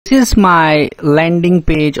this is my landing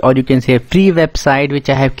page, or you can say free website, which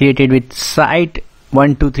I have created with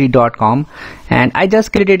site123.com, and I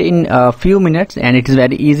just created in a few minutes, and it is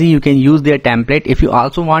very easy. You can use their template. If you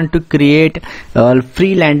also want to create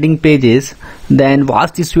free landing pages, then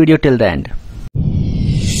watch this video till the end.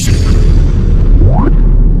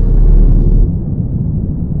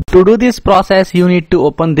 To do this process, you need to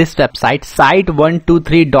open this website,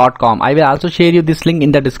 site123.com. I will also share you this link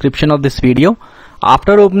in the description of this video.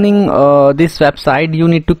 After opening this website, you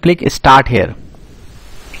need to click start here.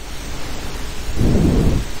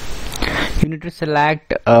 You need to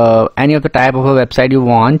select any of the type of a website you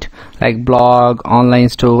want, like blog, online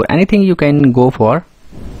store, anything you can go for.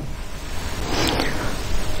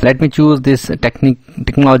 Let me choose this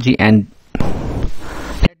technology and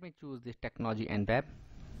web.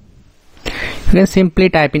 You can simply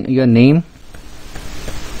type in your name,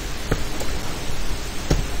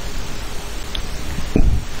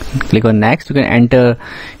 click on next. You can enter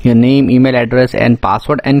your name, email address and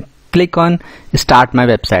password, and click on start my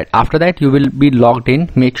website. After that, you will be logged in.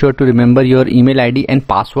 Make sure to remember your email ID and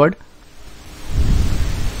password.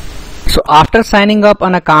 So after signing up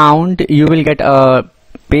an account, you will get a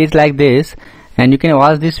page like this, and you can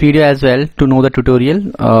watch this video as well to know the tutorial,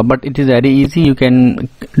 but it is very easy. You can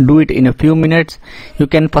do it in a few minutes. You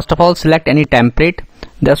can first of all select any template.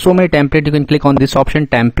 There are so many templates. You can click on this option,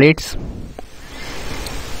 templates,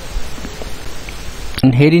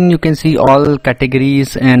 and herein you can see all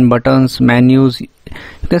categories and buttons, menus. You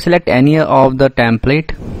can select any of the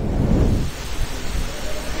template,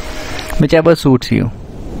 whichever suits you.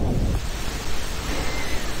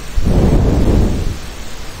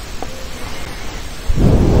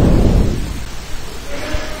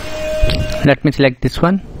 Let me select this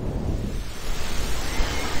one.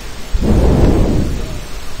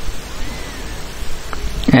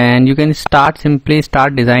 And you can simply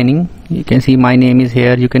start designing. You can see my name is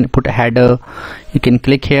here. You can put a header. You can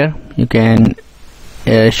click here. You can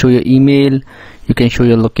show your email. You can show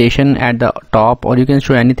your location at the top, or you can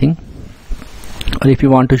show anything. Or if you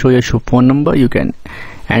want to show your phone number, you can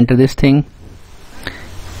enter this thing.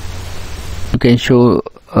 You can show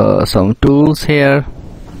some tools here.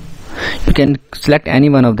 You can select any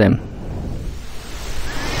one of them,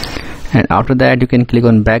 and after that you can click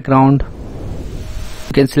on background.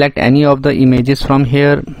 You can select any of the images from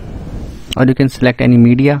here, or you can select any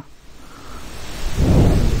media.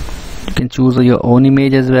 You can choose your own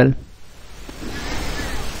image as well.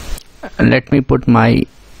 Let me put my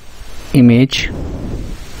image.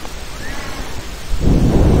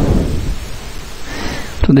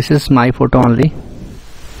 So this is my photo only.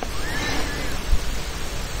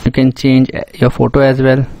 You can change your photo as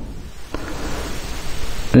well.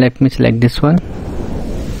 Let me select this one.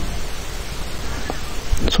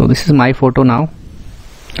 So this is my photo now.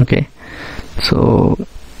 Okay, so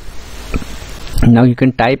now you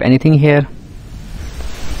can type anything here.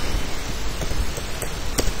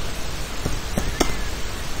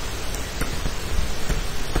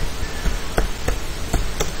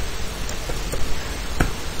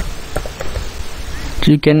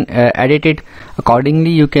 So you can edit it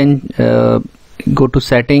accordingly. You can go to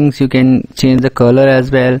settings. You can change the color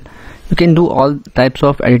as well. You can do all types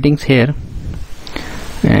of editings here,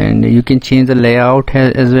 and you can change the layout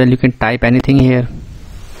as well. You can type anything here.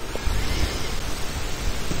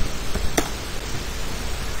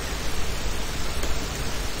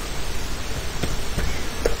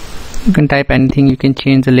 You can type anything. You can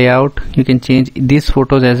change the layout. You can change these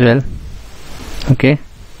photos as well. Okay,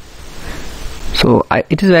 so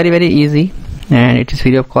it is very easy, and it is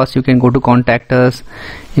free of cost. You can go to contact us.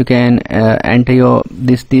 You can enter your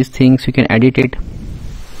these things. You can edit it.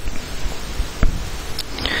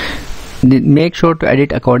 Make sure to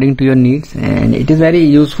edit according to your needs, and it is very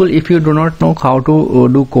useful. If you do not know how to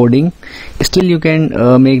do coding, still you can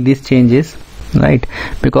make these changes, right?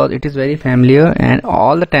 Because it is very familiar, and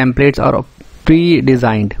all the templates are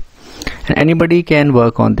pre-designed, and anybody can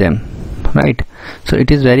work on them, right? So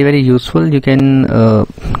it is very useful. You can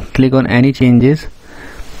click on any changes.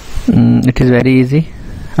 It is very easy.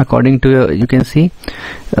 According to your, you can see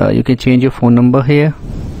you can change your phone number here,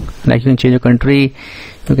 like you can change your country.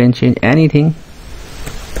 You can change anything.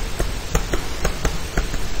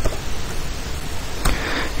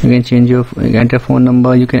 You can change your enter phone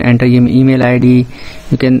number. You can enter your email ID.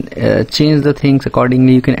 You can change the things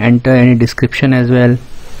accordingly. You can enter any description as well.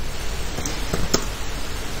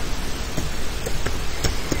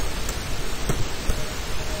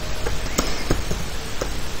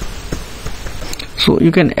 So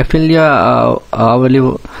you can fill your hourly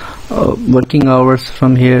working hours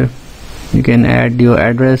from here. You can add your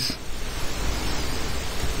address.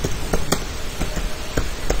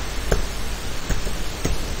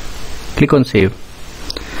 click on save.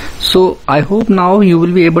 So I hope now you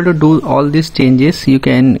will be able to do all these changes. You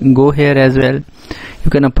can go here as well,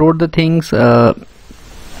 you can upload the things,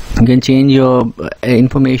 you can change your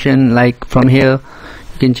information, like from here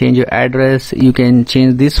you can change your address, you can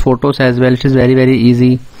change these photos as well. It is very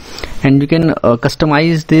easy, and you can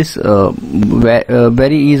customize this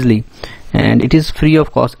very easily, and it is free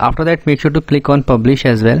of cost. After that, make sure to click on publish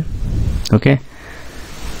as well. Okay,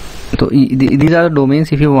 so these are the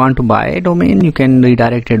domains. If you want to buy a domain, you can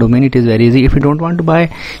redirect a domain. It is very easy. If you don't want to buy,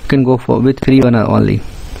 you can go for with free one only.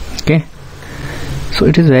 Okay, so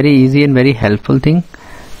it is very easy and very helpful thing.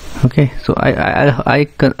 Okay, so you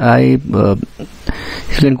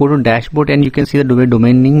can go to dashboard and you can see the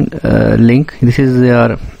domain name link.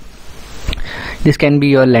 This can be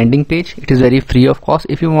your landing page. It is very free of cost.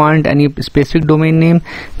 If you want any specific domain name,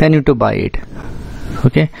 then you have to buy it.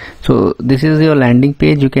 Okay, so this is your landing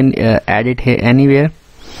page. You can add it here anywhere.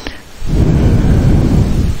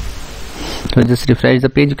 So just refresh the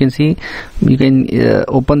page. You can see you can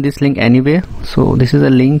open this link anywhere. So this is a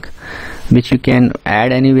link which you can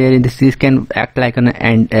add anywhere. This can act like an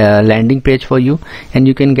landing page for you, and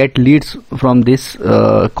you can get leads from this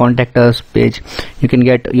contact us page. You can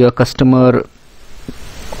get your customer,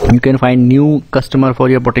 you can find new customer for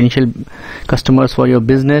your potential customers for your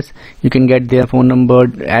business. You can get their phone number,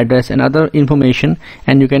 address and other information,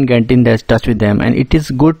 and you can get in touch with them. And it is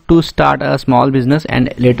good to start a small business,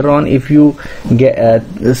 and later on if you get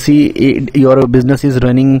your business is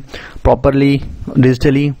running properly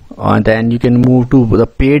digitally, then you can move to the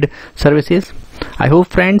paid services. I hope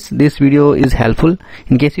friends this video is helpful.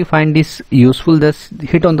 In case you find this useful, just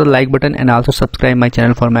hit on the like button and also subscribe my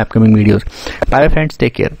channel for my upcoming videos. Bye friends,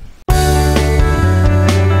 take care.